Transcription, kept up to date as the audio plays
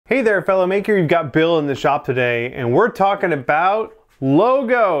Hey there, fellow maker. You've got Bill in the shop today, and we're talking about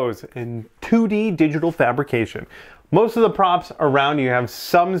logos and 2D digital fabrication. Most of the props around you have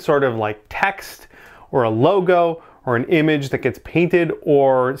some sort of like text or a logo or an image that gets painted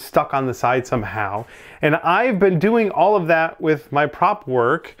or stuck on the side somehow. And I've been doing all of that with my prop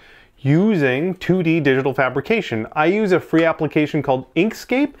work using 2D digital fabrication. I use a free application called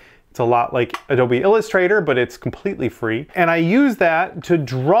Inkscape. It's a lot like Adobe Illustrator, but it's completely free. And I use that to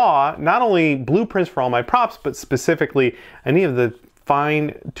draw not only blueprints for all my props, but specifically any of the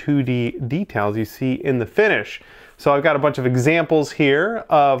fine 2D details you see in the finish. So I've got a bunch of examples here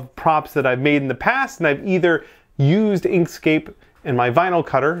of props that I've made in the past, and I've either used Inkscape and my vinyl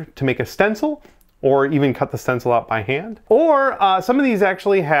cutter to make a stencil, or even cut the stencil out by hand. Or some of these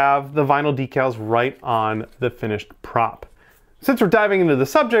actually have the vinyl decals right on the finished prop. Since we're diving into the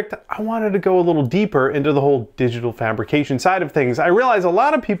subject, I wanted to go a little deeper into the whole digital fabrication side of things. I realize a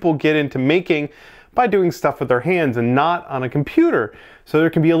lot of people get into making by doing stuff with their hands and not on a computer. So there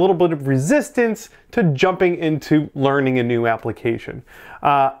can be a little bit of resistance to jumping into learning a new application.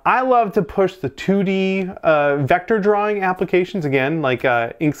 I love to push the 2D vector drawing applications, again, like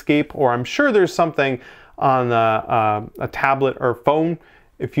Inkscape, or I'm sure there's something on a tablet or phone.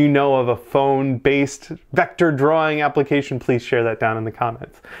 If you know of a phone-based vector drawing application, please share that down in the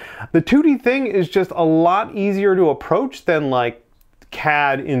comments. The 2D thing is just a lot easier to approach than like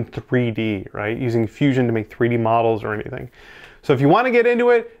CAD in 3D, right? Using Fusion to make 3D models or anything. So if you want to get into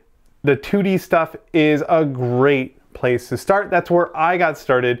it, the 2D stuff is a great place to start. That's where I got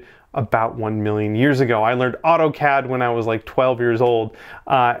started about 1 million years ago. I learned AutoCAD when I was like 12 years old.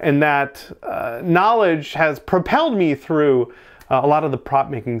 And that knowledge has propelled me through a lot of the prop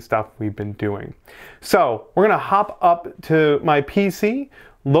making stuff we've been doing. So we're gonna hop up to my PC,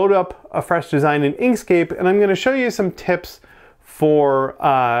 load up a fresh design in Inkscape, and I'm gonna show you some tips for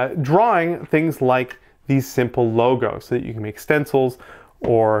drawing things like these simple logos so that you can make stencils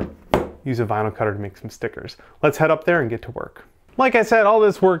or use a vinyl cutter to make some stickers. Let's head up there and get to work. Like I said, all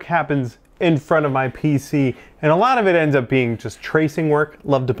this work happens in front of my PC, and a lot of it ends up being just tracing work.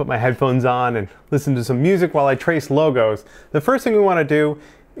 Love to put my headphones on and listen to some music while I trace logos. The first thing we want to do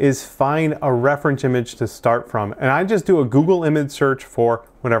is find a reference image to start from, and I just do a Google image search for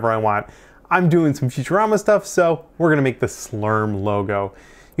whatever I want. I'm doing some Futurama stuff, so we're gonna make the Slurm logo.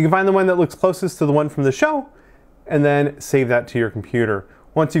 You can find the one that looks closest to the one from the show, and then save that to your computer.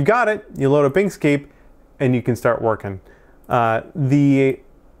 Once you've got it, you load up Inkscape, and you can start working. The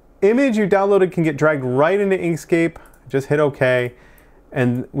image you downloaded can get dragged right into Inkscape. Just hit OK,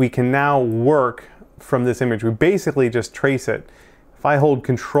 and we can now work from this image. We basically just trace it. If I hold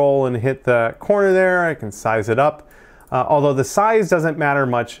Control and hit the corner there, I can size it up. Although the size doesn't matter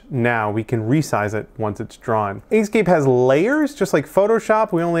much now, we can resize it once it's drawn. Inkscape has layers, just like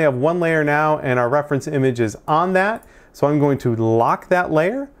Photoshop. We only have one layer now, and our reference image is on that. So I'm going to lock that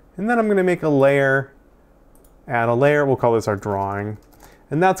layer, and then I'm going to make a layer, add a layer. We'll call this our drawing.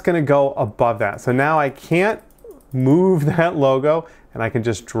 And that's going to go above that. So now I can't move that logo, and I can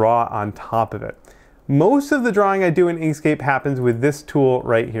just draw on top of it. Most of the drawing I do in Inkscape happens with this tool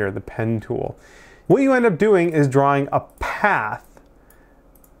right here, the pen tool. What you end up doing is drawing a path,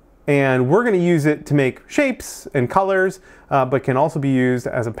 and we're going to use it to make shapes and colors, but can also be used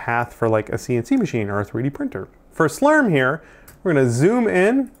as a path for like a CNC machine or a 3D printer. For Slurm here, we're going to zoom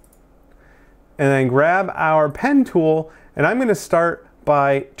in and then grab our pen tool, and I'm going to start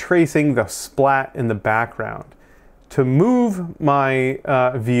by tracing the splat in the background. To move my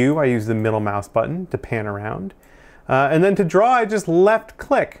view, I use the middle mouse button to pan around. And then to draw, I just left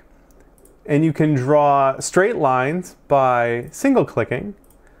click. And you can draw straight lines by single clicking,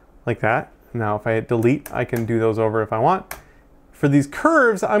 like that. Now if I hit delete, I can do those over if I want. For these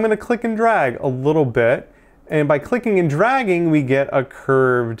curves, I'm going to click and drag a little bit. And by clicking and dragging, we get a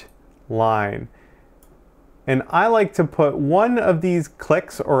curved line. And I like to put one of these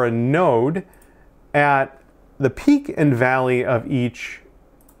clicks or a node at the peak and valley of each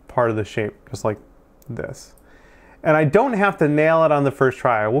part of the shape, just like this. And I don't have to nail it on the first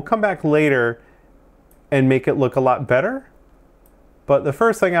try. We'll come back later and make it look a lot better. But the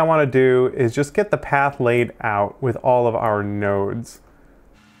first thing I want to do is just get the path laid out with all of our nodes.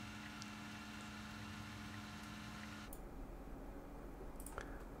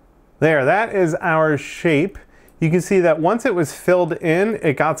 There, that is our shape. You can see that once it was filled in,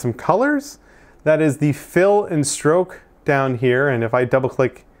 it got some colors. That is the fill and stroke down here, and if I double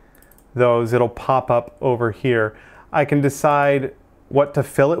click those, it'll pop up over here. I can decide what to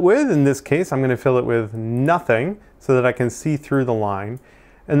fill it with. In this case, I'm going to fill it with nothing so that I can see through the line.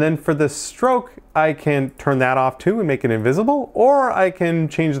 And then for the stroke, I can turn that off too and make it invisible, or I can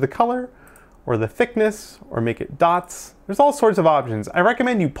change the color or the thickness or make it dots. There's all sorts of options. I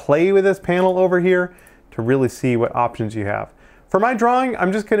recommend you play with this panel over here to really see what options you have. For my drawing,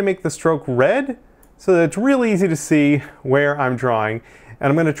 I'm just gonna make the stroke red so that it's really easy to see where I'm drawing. And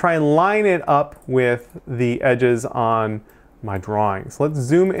I'm gonna try and line it up with the edges on my drawings. Let's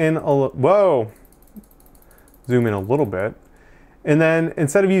zoom in zoom in a little bit. And then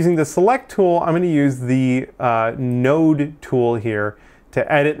instead of using the select tool, I'm going to use the node tool here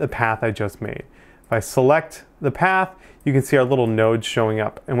to edit the path I just made. If I select the path, you can see our little nodes showing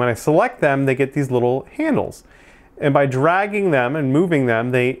up. And when I select them, they get these little handles. And by dragging them and moving them,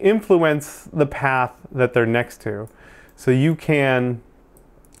 they influence the path that they're next to. So you can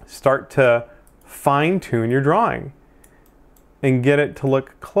start to fine-tune your drawing and get it to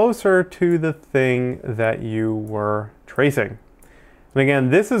look closer to the thing that you were tracing. And again,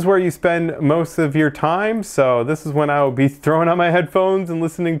 this is where you spend most of your time, so this is when I will be throwing on my headphones and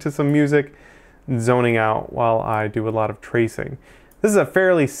listening to some music and zoning out while I do a lot of tracing. This is a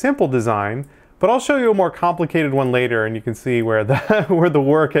fairly simple design, but I'll show you a more complicated one later and you can see where the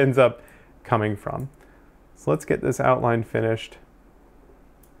work ends up coming from. So let's get this outline finished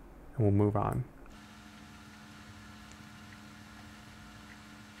and we'll move on.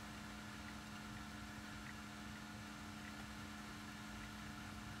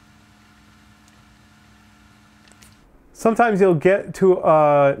 Sometimes you'll get to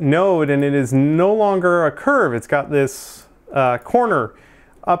a node and it is no longer a curve. It's got this corner.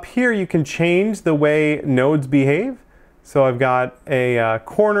 Up here you can change the way nodes behave. So I've got a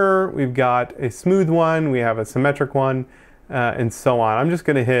corner, we've got a smooth one, we have a symmetric one, and so on. I'm just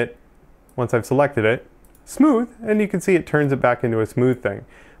gonna hit, once I've selected it, smooth, and you can see it turns it back into a smooth thing.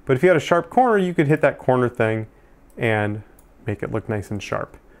 But if you had a sharp corner, you could hit that corner thing and make it look nice and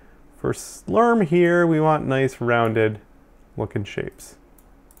sharp. For slurm here, we want nice rounded looking shapes.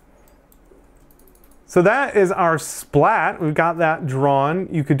 So that is our splat. We've got that drawn.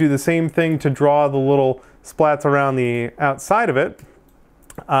 You could do the same thing to draw the little splats around the outside of it.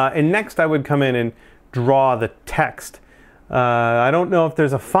 And next I would come in and draw the text. I don't know if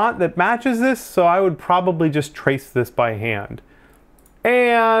there's a font that matches this, so I would probably just trace this by hand.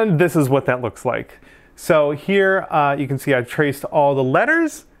 And this is what that looks like. So here you can see I've traced all the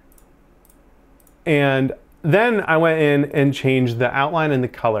letters, and then I went in and changed the outline and the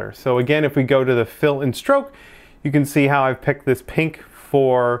color. So again, if we go to the fill and stroke, you can see how I've picked this pink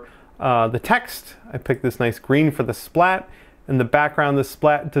for the text. I picked this nice green for the splat. In the background, the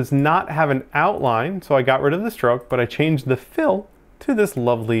splat does not have an outline, so I got rid of the stroke, but I changed the fill to this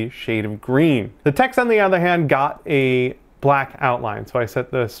lovely shade of green. The text, on the other hand, got a black outline. So I set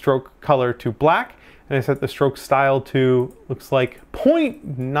the stroke color to black, and I set the stroke style to, looks like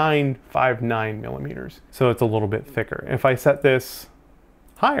 0.959 millimeters. So it's a little bit thicker. If I set this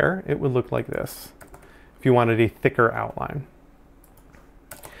higher, it would look like this, if you wanted a thicker outline.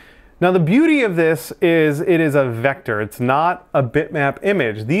 Now the beauty of this is it is a vector. It's not a bitmap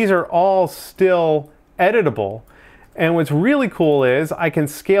image. These are all still editable. And what's really cool is I can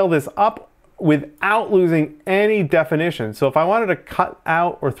scale this up without losing any definition. So if I wanted to cut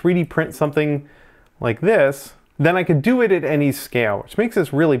out or 3D print something like this, then I could do it at any scale, which makes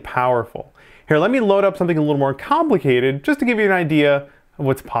this really powerful. Here, let me load up something a little more complicated just to give you an idea of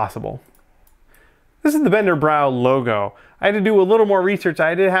what's possible. This is the Bender Brow logo. I had to do a little more research.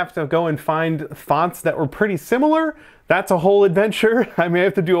 I did have to go and find fonts that were pretty similar. That's a whole adventure. I may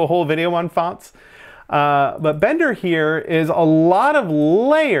have to do a whole video on fonts. But Bender here is a lot of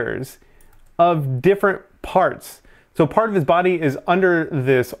layers of different parts. So part of his body is under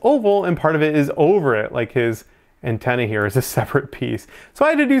this oval and part of it is over it, like his antenna here is a separate piece. So I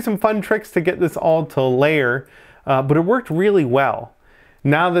had to do some fun tricks to get this all to layer, but it worked really well.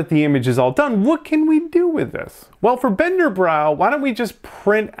 Now that the image is all done, what can we do with this? Well, for Bender Brow, why don't we just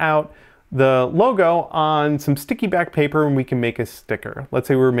print out the logo on some sticky back paper and we can make a sticker. Let's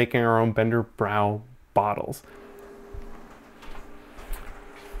say we're making our own Bender Brow bottles.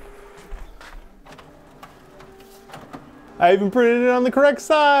 I even printed it on the correct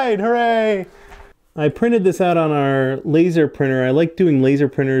side, hooray! I printed this out on our laser printer. I like doing laser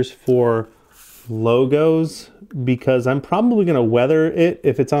printers for logos because I'm probably gonna weather it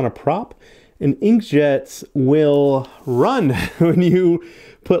if it's on a prop, and inkjets will run when you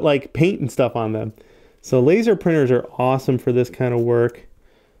put like paint and stuff on them. So laser printers are awesome for this kind of work.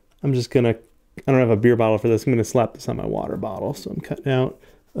 I'm just gonna, I don't have a beer bottle for this, I'm gonna slap this on my water bottle. So I'm cutting out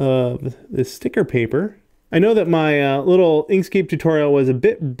this sticker paper I know that my little Inkscape tutorial was a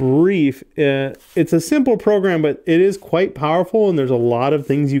bit brief. It's a simple program, but it is quite powerful, and there's a lot of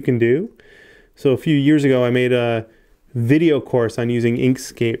things you can do. So a few years ago, I made a video course on using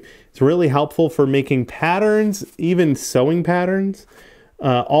Inkscape. It's really helpful for making patterns, even sewing patterns.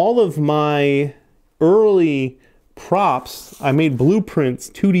 All of my early props, I made blueprints,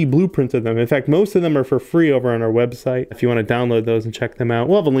 2D blueprints of them. In fact, most of them are for free over on our website if you want to download those and check them out.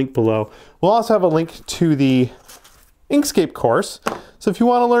 We'll have a link below. We'll also have a link to the Inkscape course. So if you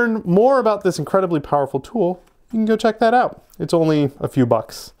want to learn more about this incredibly powerful tool, you can go check that out. It's only a few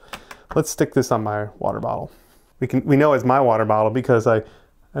bucks. Let's stick this on my water bottle. We know it's my water bottle because I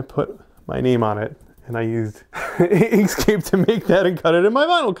put my name on it and I used Inkscape to make that and cut it in my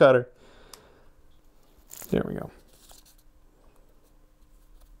vinyl cutter. There we go.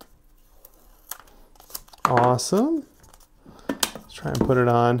 Awesome. Let's try and put it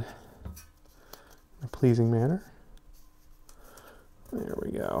on in a pleasing manner. There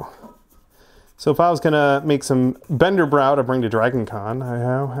we go. So if I was gonna make some Bender Brow to bring to DragonCon, I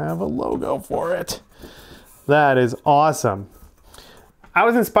now have a logo for it. That is awesome. I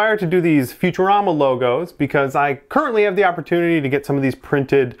was inspired to do these Futurama logos because I currently have the opportunity to get some of these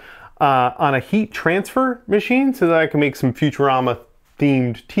printed on a heat transfer machine so that I can make some Futurama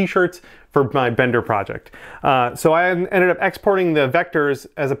themed t-shirts for my Bender project. So I ended up exporting the vectors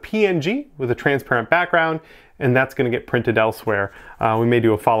as a PNG with a transparent background, and that's going to get printed elsewhere. We may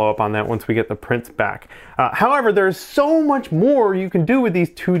do a follow-up on that once we get the prints back. However, there's so much more you can do with these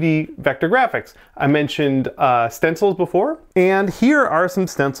 2D vector graphics. I mentioned stencils before, and here are some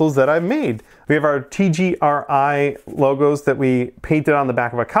stencils that I've made. We have our TGRI logos that we painted on the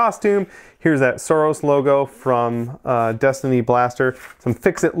back of a costume. Here's that Soros logo from Destiny Blaster, some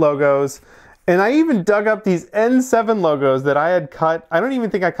Fix-It logos. And I even dug up these N7 logos that I had cut. I don't even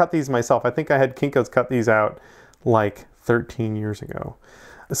think I cut these myself. I think I had Kinko's cut these out like 13 years ago.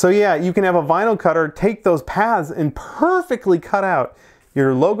 So yeah, you can have a vinyl cutter take those paths and perfectly cut out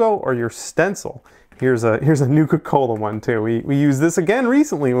your logo or your stencil. Here's a Nuka-Cola one too. We used this again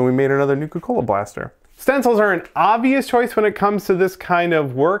recently when we made another Nuka-Cola blaster. Stencils are an obvious choice when it comes to this kind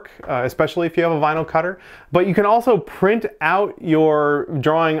of work, especially if you have a vinyl cutter, but you can also print out your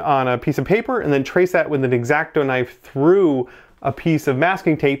drawing on a piece of paper and then trace that with an X-Acto knife through a piece of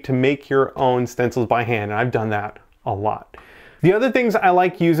masking tape to make your own stencils by hand, and I've done that a lot. The other things I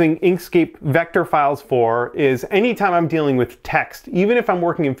like using Inkscape vector files for is anytime I'm dealing with text, even if I'm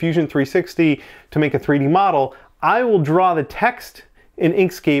working in Fusion 360 to make a 3D model, I will draw the text in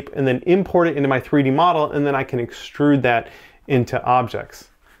Inkscape and then import it into my 3D model, and then I can extrude that into objects.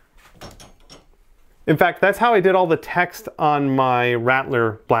 In fact, that's how I did all the text on my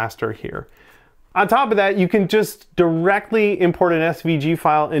Rattler blaster here. On top of that, you can just directly import an SVG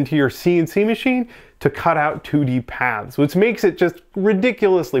file into your CNC machine to cut out 2D paths, which makes it just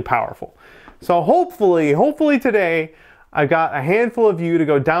ridiculously powerful. So hopefully today, I got a handful of you to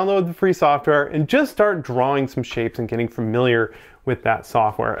go download the free software and just start drawing some shapes and getting familiar with that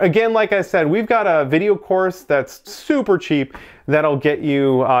software. Again, like I said, we've got a video course that's super cheap that'll get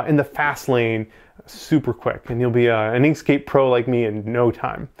you in the fast lane super quick, and you'll be an Inkscape pro like me in no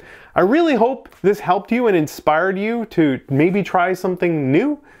time. I really hope this helped you and inspired you to maybe try something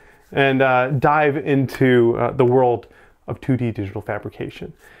new and dive into the world of 2D digital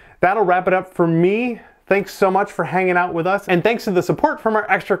fabrication. That'll wrap it up for me. Thanks so much for hanging out with us, and thanks to the support from our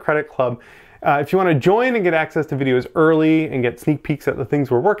Extra Credit Club. If you want to join and get access to videos early and get sneak peeks at the things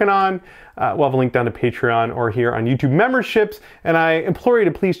we're working on, we'll have a link down to Patreon or here on YouTube memberships, and I implore you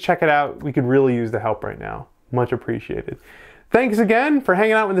to please check it out. We could really use the help right now. Much appreciated. Thanks again for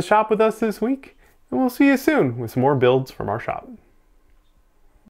hanging out in the shop with us this week, and we'll see you soon with some more builds from our shop.